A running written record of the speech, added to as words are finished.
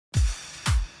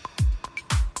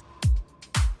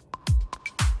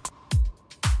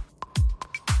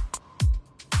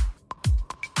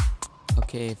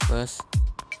Okay, first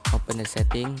open the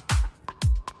setting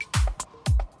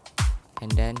and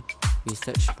then we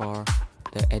search for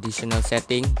the additional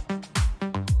setting,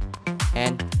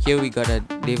 and here we got a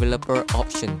developer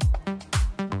option.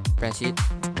 Press it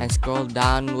and scroll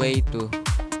down way to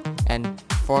and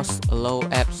force allow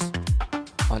apps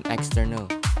on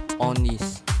external on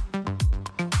this.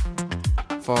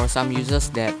 For some users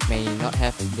that may not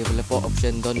have developer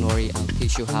option, don't worry, I'll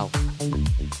teach you how.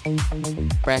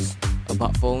 Press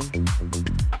about phone,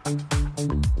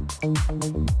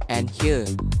 and here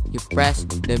you press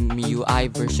the MIUI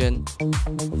version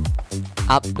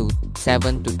up to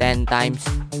 7 to 10 times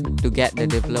to get the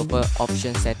developer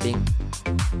option setting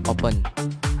open.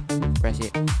 Press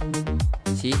it.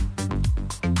 See,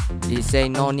 they say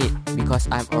no need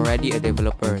because I'm already a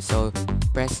developer, so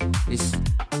press this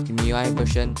MIUI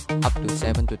version up to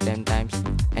 7 to 10 times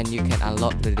and you can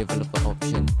unlock the developer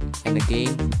option. And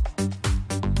again,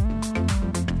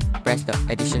 press the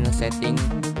additional setting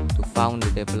to found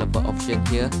the developer option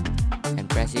here and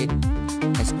press it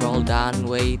and scroll down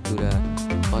way to the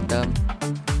bottom,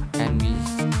 and we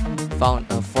found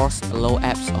a force allow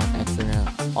apps on external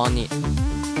on it,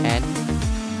 and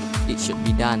it should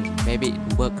be done. Maybe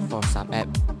it work for some app.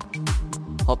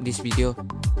 Hope this video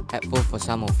helpful for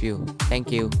some of you.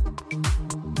 Thank you.